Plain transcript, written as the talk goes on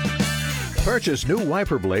Purchase new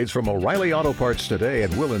wiper blades from O'Reilly Auto Parts today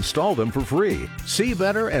and we'll install them for free. See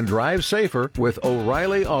better and drive safer with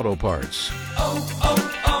O'Reilly Auto Parts.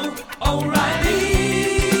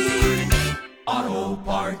 O'Reilly Auto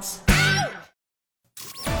Parts.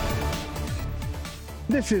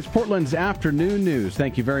 This is Portland's Afternoon News.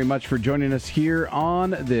 Thank you very much for joining us here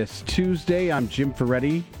on this Tuesday. I'm Jim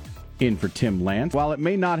Ferretti, in for Tim Lance. While it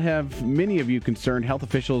may not have many of you concerned, health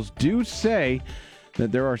officials do say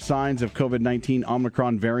that there are signs of COVID-19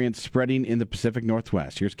 Omicron variants spreading in the Pacific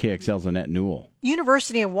Northwest. Here's KXL's Annette Newell.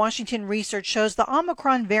 University of Washington research shows the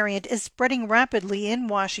Omicron variant is spreading rapidly in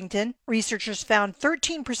Washington. Researchers found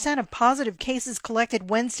 13% of positive cases collected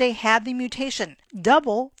Wednesday had the mutation,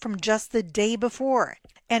 double from just the day before.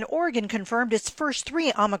 And Oregon confirmed its first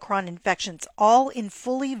 3 Omicron infections, all in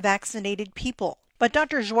fully vaccinated people. But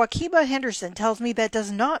Dr. Joaquiba Henderson tells me that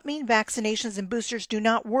does not mean vaccinations and boosters do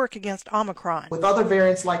not work against Omicron. With other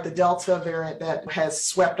variants like the Delta variant that has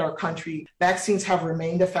swept our country, vaccines have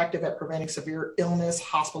remained effective at preventing severe illness,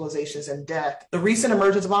 hospitalizations, and death. The recent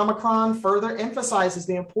emergence of Omicron further emphasizes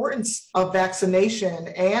the importance of vaccination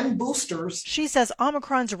and boosters. She says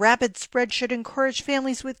Omicron's rapid spread should encourage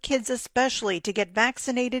families with kids especially to get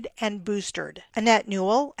vaccinated and boosted. Annette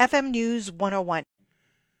Newell, FM News 101.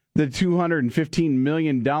 The $215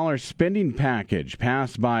 million spending package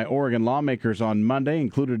passed by Oregon lawmakers on Monday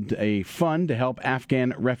included a fund to help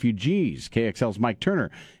Afghan refugees. KXL's Mike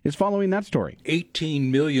Turner is following that story.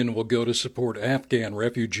 $18 million will go to support Afghan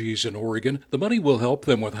refugees in Oregon. The money will help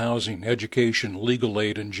them with housing, education, legal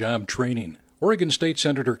aid, and job training. Oregon State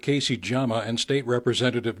Senator Casey Jama and State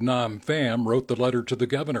Representative Nam Pham wrote the letter to the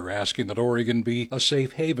governor asking that Oregon be a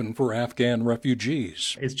safe haven for Afghan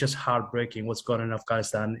refugees. It's just heartbreaking what's going on in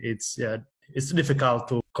Afghanistan. It's difficult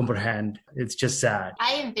to comprehend. It's just sad.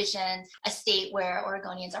 I envision a state where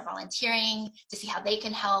Oregonians are volunteering to see how they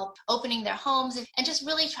can help, opening their homes, and just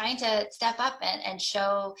really trying to step up and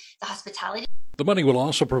show the hospitality. The money will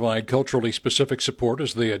also provide culturally specific support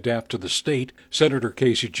as they adapt to the state. Senator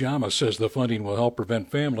Casey Jama says the funding will help prevent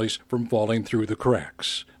families from falling through the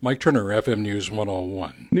cracks. Mike Turner, FM News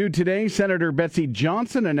 101. New today, Senator Betsy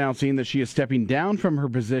Johnson announcing that she is stepping down from her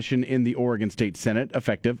position in the Oregon State Senate,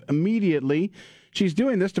 effective immediately. She's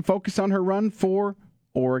doing this to focus on her run for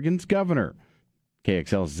Oregon's governor.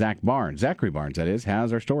 KXL's Zachary Barnes,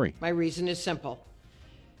 has our story. My reason is simple.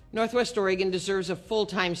 Northwest Oregon deserves a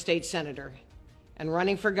full-time state senator, and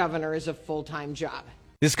running for governor is a full-time job.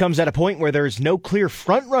 This comes at a point where there is no clear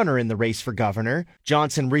frontrunner in the race for governor.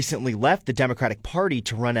 Johnson recently left the Democratic Party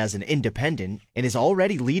to run as an independent and is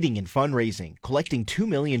already leading in fundraising, collecting $2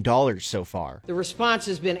 million so far. The response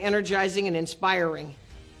has been energizing and inspiring.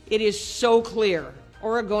 It is so clear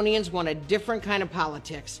Oregonians want a different kind of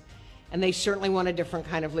politics, and they certainly want a different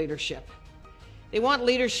kind of leadership. They want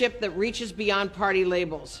leadership that reaches beyond party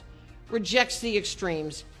labels, rejects the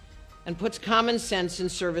extremes, and puts common sense in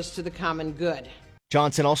service to the common good.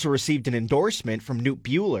 Johnson also received an endorsement from Newt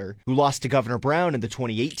Buehler, who lost to Governor Brown in the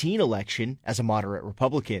 2018 election as a moderate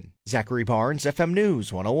Republican. Zachary Barnes, FM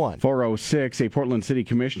News 101. 406, a Portland City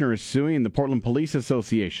Commissioner is suing the Portland Police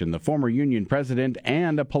Association, the former union president,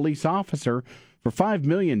 and a police officer for $5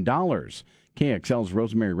 million. KXL's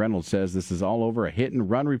Rosemary Reynolds says this is all over a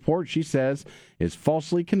hit-and-run report she says is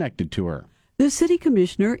falsely connected to her. The city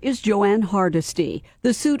commissioner is Joanne Hardesty.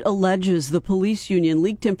 The suit alleges the police union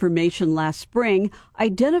leaked information last spring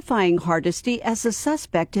identifying Hardesty as a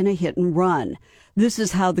suspect in a hit and run. This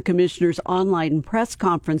is how the commissioner's online press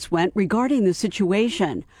conference went regarding the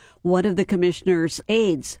situation. One of the commissioner's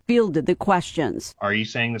aides fielded the questions. Are you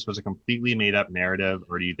saying this was a completely made-up narrative,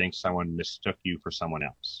 or do you think someone mistook you for someone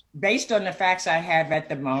else? Based on the facts I have at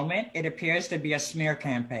the moment, it appears to be a smear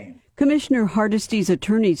campaign. Commissioner Hardesty's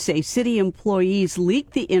attorneys say city employees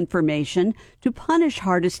leaked the information to punish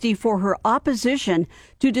Hardesty for her opposition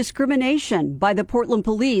to discrimination by the Portland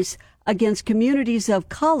police against communities of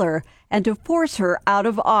color and to force her out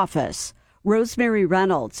of office. Rosemary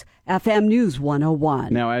Reynolds, FM News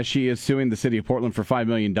 101. Now, as she is suing the city of Portland for $5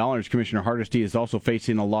 million, Commissioner Hardesty is also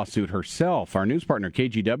facing a lawsuit herself. Our news partner,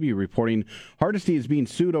 KGW, reporting Hardesty is being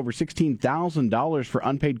sued over $16,000 for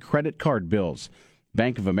unpaid credit card bills.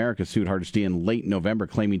 Bank of America sued Hardesty in late November,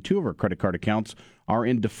 claiming 2 of her credit card accounts are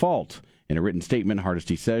in default. In a written statement,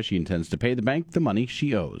 Hardesty says she intends to pay the bank the money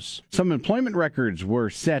she owes. Some employment records were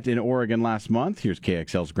set in Oregon last month. Here's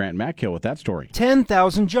KXL's Grant Mackill with that story.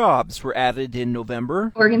 10,000 jobs were added in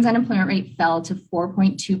November. Oregon's unemployment rate fell to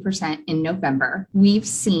 4.2% in November. We've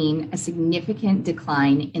seen a significant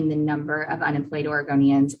decline in the number of unemployed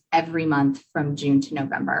Oregonians every month from June to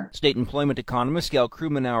November. State employment economist Gail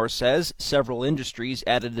Krumenauer says several industries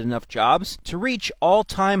added enough jobs to reach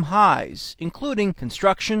all-time highs, including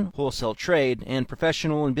construction, wholesale trade, and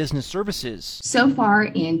professional and business services. So far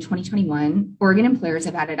in 2021, Oregon employers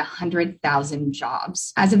have added 100,000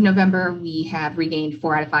 jobs. As of November, we have regained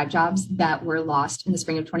 4 out of 5 jobs that were lost in the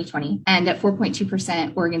spring of 2020. And at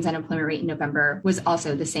 4.2%, Oregon's unemployment rate in November was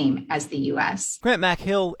also the same as the U.S. Grant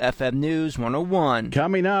Mackill, FM News 101.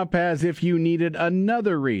 Coming up, as if you needed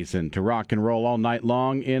another reason to rock and roll all night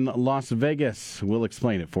long in Las Vegas. We'll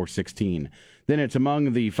explain at 4:16. Then it's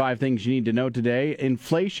among the 5 things you need to know today.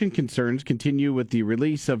 Inflation concerns continue with the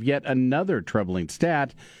release of yet another troubling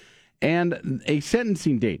stat. And a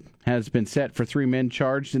sentencing date has been set for 3 men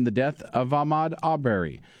charged in the death of Ahmaud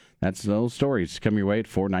Arbery. That's those stories coming your way at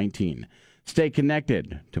 4:19. Stay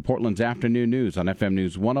connected to Portland's Afternoon News on FM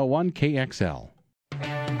News 101 KXL.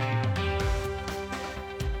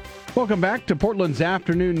 Welcome back to Portland's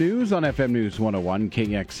Afternoon News on FM News 101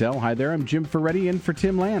 KXL. Hi there, I'm Jim Ferretti in for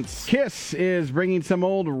Tim Lance. Kiss is bringing some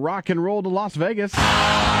old rock and roll to Las Vegas.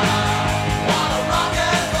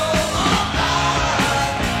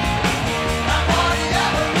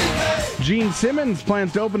 Gene Simmons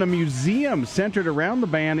plans to open a museum centered around the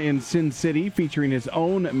band in Sin City, featuring his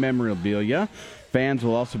own memorabilia. Fans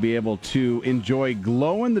will also be able to enjoy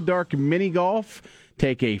glow-in-the-dark mini golf,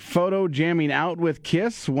 take a photo jamming out with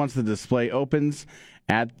Kiss once the display opens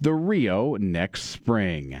at the Rio next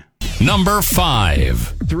spring. Number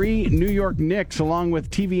 5. 3 New York Knicks, along with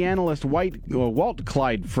TV analyst Walt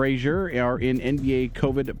Clyde Frazier, are in NBA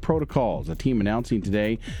COVID protocols. A team announcing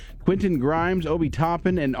today Quentin Grimes, Obi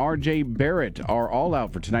Toppin, and R.J. Barrett are all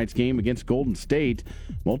out for tonight's game against Golden State.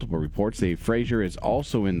 Multiple reports say Frazier is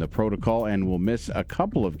also in the protocol and will miss a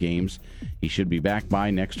couple of games. He should be back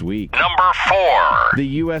by next week. Number 4. The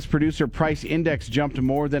U.S. Producer Price Index jumped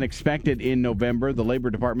more than expected in November. The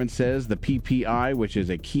Labor Department says the PPI, which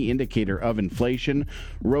is a key indicator of inflation,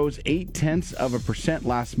 rose 0.8%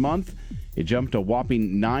 last month. It jumped a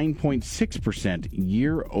whopping 9.6%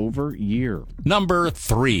 year over year. Number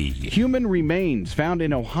 3. Human remains found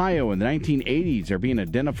in Ohio in the 1980s are being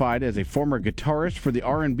identified as a former guitarist for the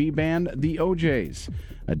R&B band The O'Jays.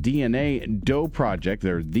 A DNA Doe project,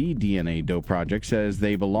 the DNA Doe project, says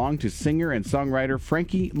they belong to singer and songwriter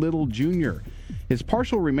Frankie Little Jr. His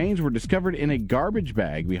partial remains were discovered in a garbage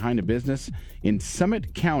bag behind a business in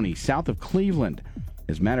Summit County, south of Cleveland.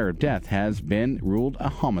 His matter of death has been ruled a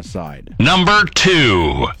homicide. Number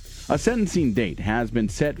 2. A sentencing date has been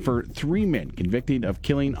set for 3 men convicted of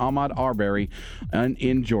killing Ahmaud Arbery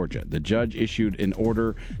in Georgia. The judge issued an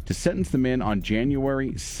order to sentence the men on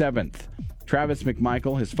January 7th. Travis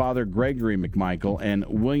McMichael, his father Gregory McMichael, and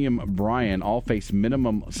William Bryan all face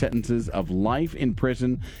minimum sentences of life in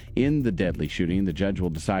prison in the deadly shooting. The judge will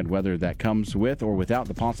decide whether that comes with or without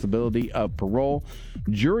the possibility of parole.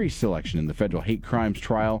 Jury selection in the federal hate crimes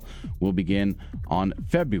trial will begin on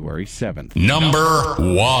February 7th. Number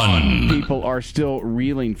 1. People are still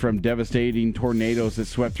reeling from devastating tornadoes that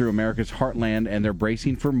swept through America's heartland, and they're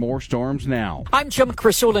bracing for more storms now. I'm Jim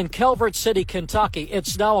Crisul in Calvert City, Kentucky.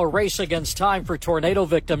 It's now a race against time for tornado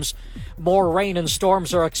victims. More rain and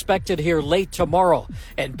storms are expected here late tomorrow,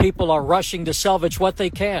 and people are rushing to salvage what they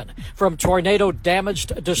can from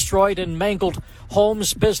tornado-damaged, destroyed, and mangled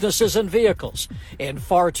homes, businesses, and vehicles. In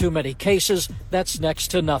far too many cases, that's next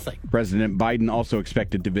to nothing. President Biden also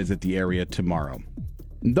expected to visit the area tomorrow.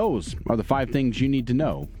 Those are the 5 things you need to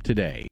know today.